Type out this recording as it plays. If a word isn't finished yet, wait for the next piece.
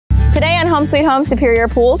Today on Home Sweet Home Superior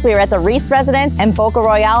Pools, we are at the Reese residence in Boca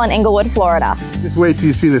Royale in Inglewood, Florida. Just wait till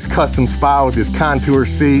you see this custom spa with this contour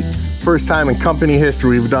seat. First time in company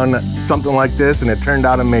history we've done something like this, and it turned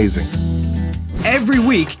out amazing. Every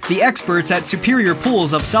week, the experts at Superior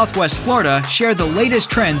Pools of Southwest Florida share the latest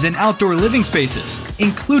trends in outdoor living spaces,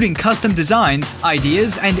 including custom designs,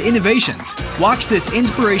 ideas, and innovations. Watch this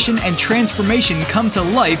inspiration and transformation come to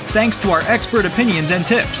life thanks to our expert opinions and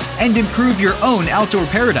tips, and improve your own outdoor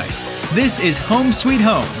paradise. This is Home Sweet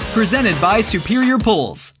Home, presented by Superior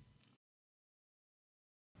Pools.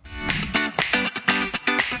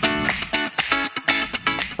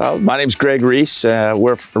 Well, my name's Greg Reese.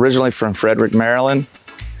 We're originally from Frederick, Maryland.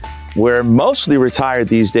 We're mostly retired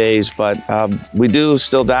these days, but we do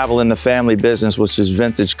still dabble in the family business, which is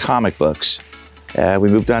vintage comic books. We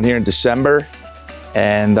moved down here in December,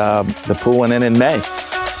 and the pool went in May.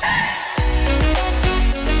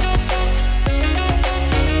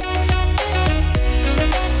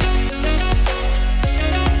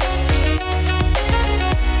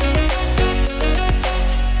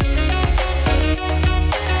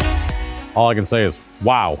 All I can say is,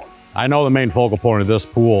 wow. I know the main focal point of this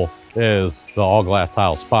pool is the all glass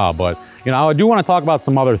tile spa, but I do want to talk about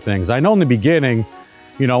some other things. I know in the beginning,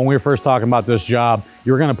 when we were first talking about this job,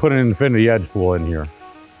 you were going to put an infinity edge pool in here.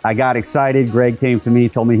 I got excited. Greg came to me,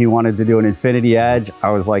 told me he wanted to do an infinity edge. I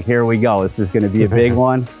was like, here we go. This is going to be a big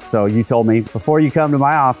one. So you told me, before you come to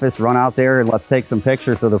my office, run out there and let's take some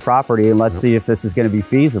pictures of the property and let's see if this is going to be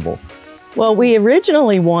feasible. Well, we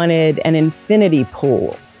originally wanted an infinity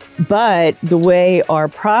pool. But the way our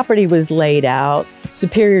property was laid out,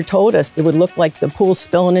 Superior told us it would look like the pool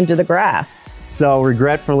spilling into the grass. So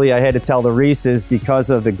regretfully, I had to tell the Reeses,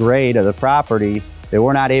 because of the grade of the property, they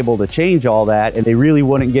were not able to change all that, and they really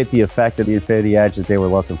wouldn't get the effect of the infinity edge that they were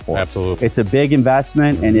looking for. Absolutely. It's a big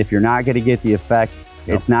investment, and if you're not going to get the effect,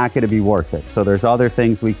 it's not going to be worth it. So there's other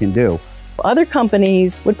things we can do. Other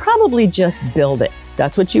companies would probably just build it.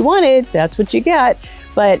 That's what you wanted, that's what you get.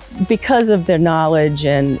 But because of their knowledge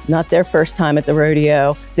and not their first time at the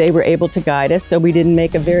rodeo, they were able to guide us so we didn't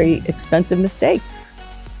make a very expensive mistake.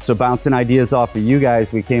 So bouncing ideas off of you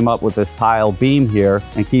guys, we came up with this tile beam here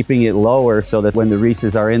and keeping it lower so that when the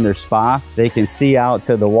Reeses are in their spa, they can see out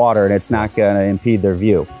to the water and it's not going to impede their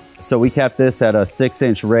view. So we kept this at a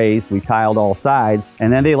 6-inch raise. We tiled all sides,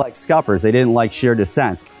 and then they like scuppers. They didn't like sheer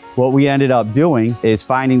descents. What we ended up doing is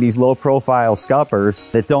finding these low profile scuppers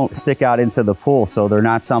that don't stick out into the pool. So they're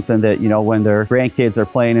not something that, when their grandkids are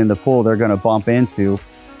playing in the pool, they're going to bump into.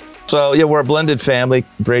 So yeah, we're a blended family,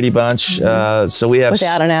 Brady bunch. So we have—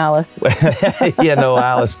 Without an Alice. Yeah, no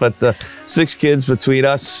Alice, but 6 kids between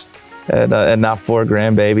us and now 4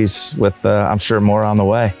 grandbabies with, I'm sure, more on the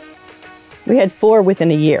way. We had 4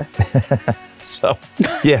 within a year. So,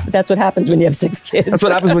 yeah. That's what happens when you have 6 kids. That's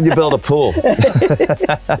what happens when you build a pool.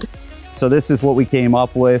 So this is what we came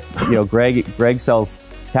up with. Greg sells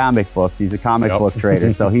comic books. He's a comic book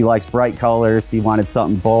trader. So he likes bright colors. He wanted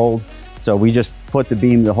something bold. So we just put the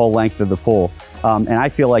beam the whole length of the pool. And I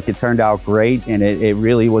feel like it turned out great, and it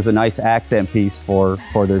really was a nice accent piece for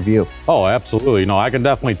their view. Oh, absolutely. I can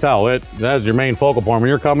definitely tell that is your main focal point. When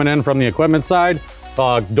you're coming in from the equipment side,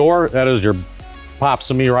 door, that is your pops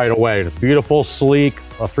to me right away. It's beautiful, sleek,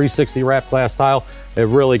 a 360 wrap glass tile. It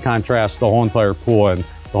really contrasts the whole entire pool and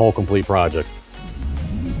the whole complete project.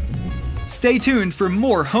 Stay tuned for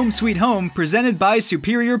more Home Sweet Home presented by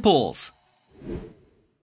Superior Pools.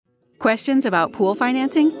 Questions about pool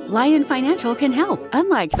financing? Lion Financial can help.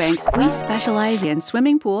 Unlike banks, we specialize in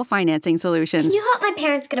swimming pool financing solutions. Can you help my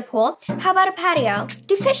parents get a pool? How about a patio?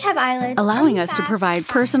 Do fish have eyelids? Allowing us to provide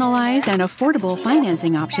personalized and affordable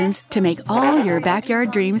financing options to make all your backyard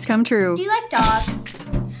dreams come true. Do you like dogs?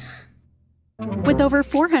 With over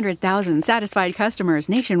 400,000 satisfied customers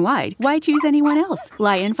nationwide, why choose anyone else?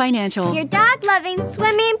 Lion Financial. Your dog-loving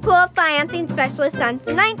swimming pool financing specialist since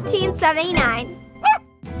 1979.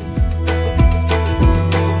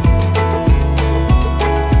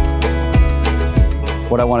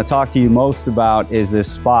 What I want to talk to you most about is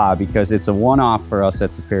this spa, because it's a one-off for us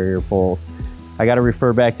at Superior Pools. I got to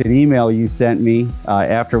refer back to an email you sent me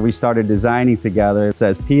after we started designing together. It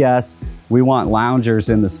says, P.S. We want loungers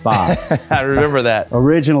in the spa. I remember that.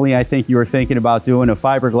 Originally, I think you were thinking about doing a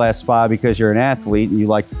fiberglass spa because you're an athlete and you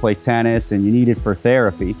like to play tennis and you need it for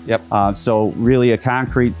therapy. Yep. So really a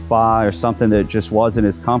concrete spa or something that just wasn't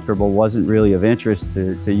as comfortable wasn't really of interest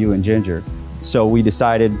to you and Ginger. So we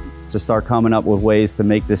decided to start coming up with ways to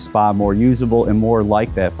make this spa more usable and more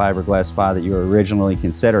like that fiberglass spa that you were originally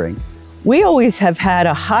considering. We always have had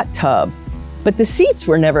a hot tub, but the seats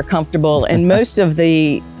were never comfortable, and most of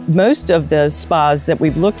the most of the spas that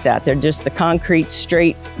we've looked at, they're just the concrete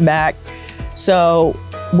straight back. So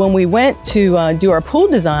when we went to do our pool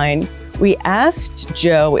design, we asked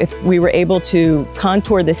Joe if we were able to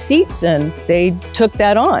contour the seats, and they took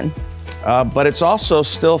that on. But it's also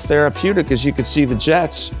still therapeutic, as you can see the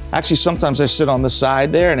jets. Actually, sometimes I sit on the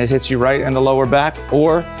side there and it hits you right in the lower back,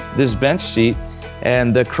 or this bench seat.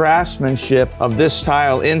 And the craftsmanship of this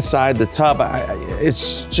tile inside the tub,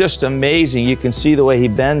 it's just amazing. You can see the way he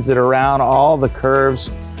bends it around, all the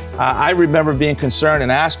curves. I remember being concerned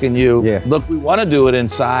and asking you, look, we want to do it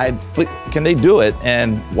inside, but can they do it?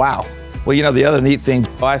 And wow. Well, you know, the other neat thing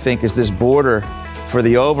I think is this border for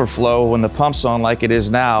the overflow when the pump's on like it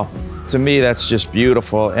is now. To me, that's just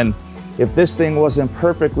beautiful. And if this thing wasn't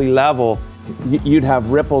perfectly level, you'd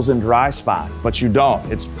have ripples and dry spots, but you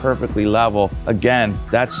don't. It's perfectly level. Again,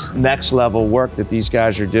 that's next level work that these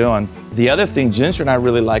guys are doing. The other thing Ginger and I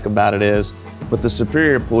really like about it is, with the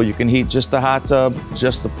Superior pool, you can heat just the hot tub,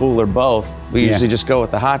 just the pool, or both. We usually just go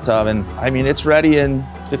with the hot tub, and I mean, it's ready in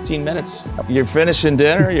 15 minutes. You're finishing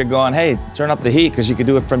dinner, you're going, hey, turn up the heat, because you can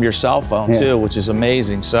do it from your cell phone too, which is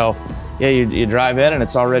amazing. So yeah, you drive in and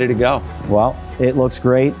it's all ready to go. Well, it looks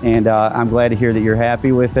great, and I'm glad to hear that you're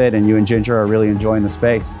happy with it, and you and Ginger are really enjoying the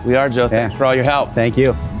space. We are, Joe. Thanks for all your help. Thank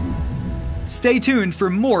you. Stay tuned for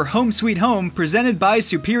more Home Sweet Home presented by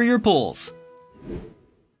Superior Pools.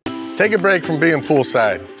 Take a break from being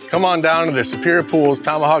poolside. Come on down to the Superior Pools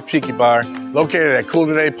Tomahawk Tiki Bar, located at Cool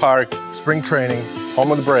Today Park, Spring Training,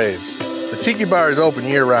 home of the Braves. The Tiki Bar is open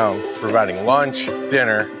year-round, providing lunch,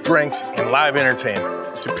 dinner, drinks, and live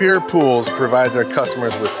entertainment. Superior Pools provides our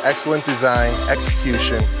customers with excellent design,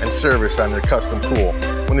 execution, and service on their custom pool.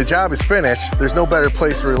 When the job is finished, there's no better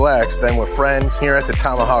place to relax than with friends here at the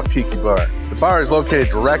Tomahawk Tiki Bar. The bar is located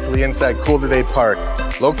directly inside Cool Today Park,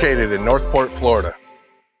 located in Northport, Florida.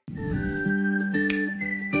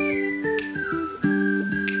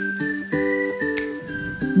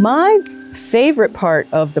 My favorite part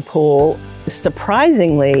of the pool,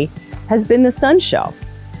 surprisingly, has been the sun shelf.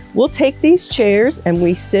 We'll take these chairs and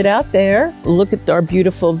we sit out there, look at our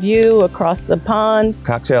beautiful view across the pond.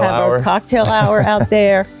 Cocktail have hour. Our cocktail hour out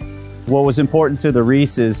there. What was important to the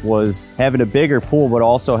Reeses was having a bigger pool, but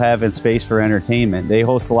also having space for entertainment. They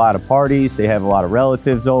host a lot of parties, they have a lot of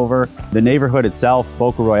relatives over. The neighborhood itself,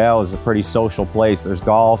 Boca Royale, is a pretty social place. There's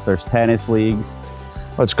golf, there's tennis leagues.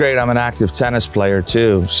 Well, it's great. I'm an active tennis player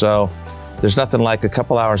too, so there's nothing like a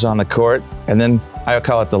couple hours on the court, and then I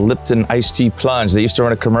call it the Lipton iced tea plunge. They used to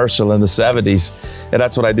run a commercial in the 70s, and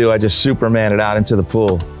that's what I do. I just Superman it out into the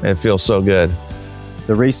pool. It feels so good.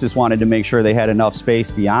 The Reeses wanted to make sure they had enough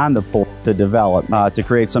space beyond the pool to develop, to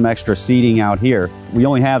create some extra seating out here. We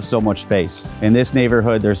only have so much space. In this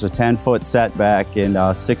neighborhood, there's a 10-foot setback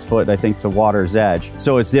and 6 foot, I think, to water's edge.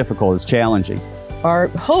 So it's difficult, it's challenging. Our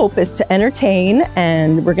hope is to entertain,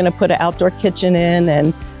 and we're going to put an outdoor kitchen in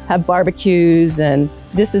and have barbecues, and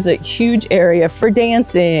this is a huge area for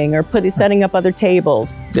dancing or setting up other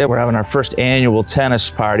tables. Yeah, we're having our first annual tennis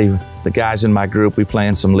party with the guys in my group. We play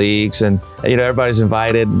in some leagues, and you know, everybody's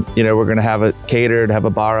invited. You know, we're going to have it catered, have a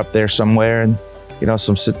bar up there somewhere, and you know,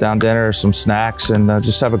 some sit-down dinner, some snacks, and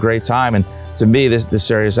just have a great time. And to me,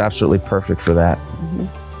 this area is absolutely perfect for that.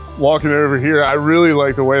 Walking over here, I really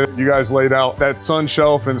like the way that you guys laid out that sun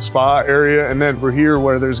shelf and spa area, and then we're here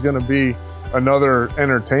where there's going to be another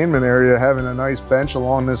entertainment area. Having a nice bench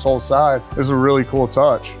along this whole side is a really cool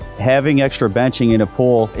touch. Having extra benching in a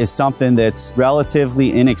pool is something that's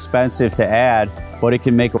relatively inexpensive to add, but it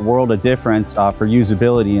can make a world of difference for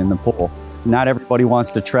usability in the pool. Not everybody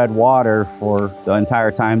wants to tread water for the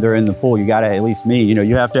entire time they're in the pool. You gotta, at least me, you know,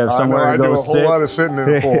 you have to have somewhere to go sit. I do a whole lot of sitting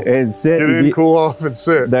in the pool. And sit. Get in, cool off, and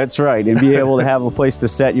sit. That's right, and be able to have a place to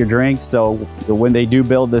set your drinks. So when they do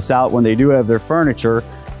build this out, when they do have their furniture,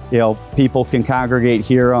 you know, people can congregate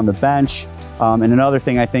here on the bench. And another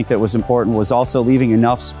thing I think that was important was also leaving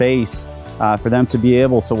enough space for them to be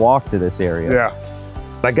able to walk to this area. Yeah.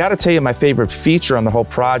 I gotta tell you, my favorite feature on the whole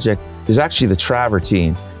project is actually the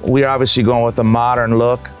travertine. We're obviously going with a modern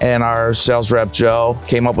look, and our sales rep, Joe,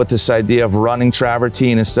 came up with this idea of running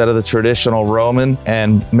travertine instead of the traditional Roman,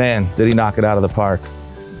 and man, did he knock it out of the park.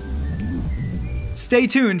 Stay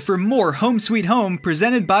tuned for more Home Sweet Home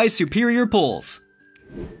presented by Superior Pools.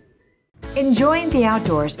 Enjoying the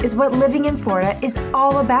outdoors is what living in Florida is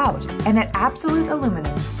all about, and at Absolute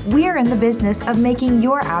Aluminum, we're in the business of making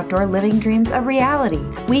your outdoor living dreams a reality.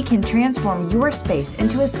 We can transform your space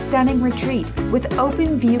into a stunning retreat with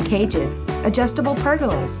open view cages, adjustable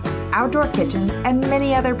pergolas, outdoor kitchens, and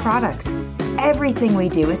many other products. Everything we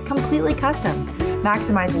do is completely custom,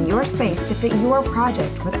 maximizing your space to fit your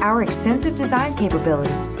project with our extensive design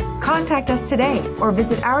capabilities. Contact us today or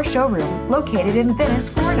visit our showroom located in Venice,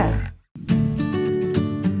 Florida.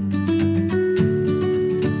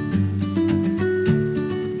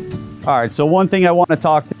 All right, so one thing I want to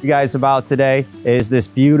talk to you guys about today is this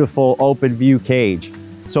beautiful open view cage.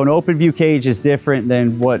 So an open view cage is different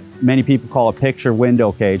than what many people call a picture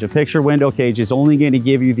window cage. A picture window cage is only going to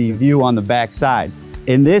give you the view on the back side.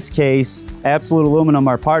 In this case, Absolute Aluminum,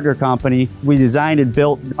 our partner company, we designed and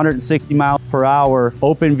built 160 miles per hour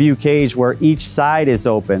open view cage where each side is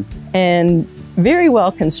open. And very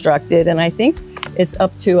well constructed, and I think it's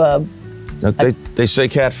up to a... They say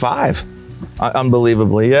Cat 5.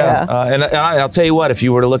 Unbelievably, yeah. And I'll tell you what, if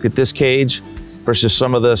you were to look at this cage versus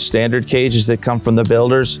some of the standard cages that come from the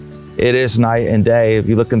builders, it is night and day. If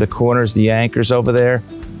you look in the corners, the anchors over there,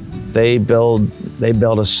 they build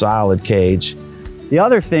a solid cage. The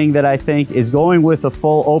other thing that I think is going with a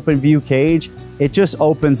full open view cage, it just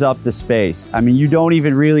opens up the space. I mean, you don't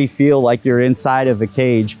even really feel like you're inside of a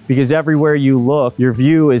cage because everywhere you look, your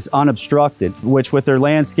view is unobstructed, which with their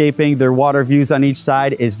landscaping, their water views on each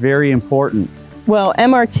side is very important. Well,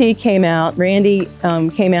 MRT came out, Randy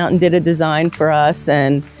came out and did a design for us,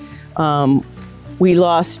 and we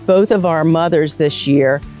lost both of our mothers this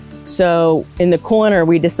year. So in the corner,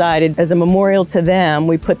 we decided as a memorial to them,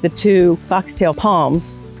 we put the 2 foxtail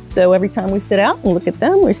palms. So every time we sit out and look at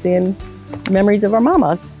them, we're seeing memories of our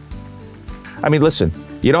mamas. I mean, listen,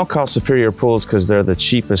 you don't call Superior Pools because they're the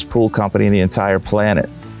cheapest pool company in the entire planet.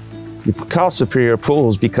 You call Superior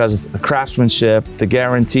Pools because the craftsmanship, the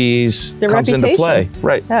guarantees comes into play.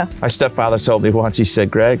 Right. Yeah. My stepfather told me once, he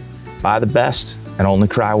said, Greg, buy the best and only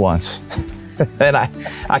cry once. And I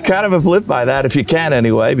kind of have lived by that, if you can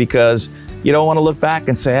anyway, because you don't want to look back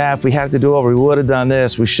and say, if we had to do over, we would have done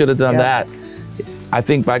this, we should have done that. I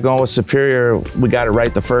think by going with Superior, we got it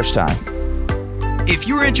right the first time. If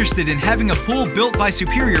you're interested in having a pool built by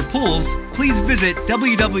Superior Pools, please visit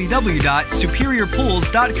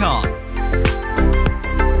www.superiorpools.com.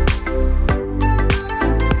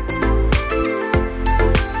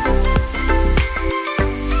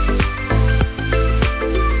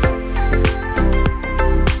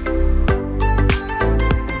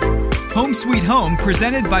 Home Sweet Home,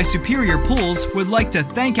 presented by Superior Pools, would like to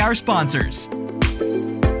thank our sponsors.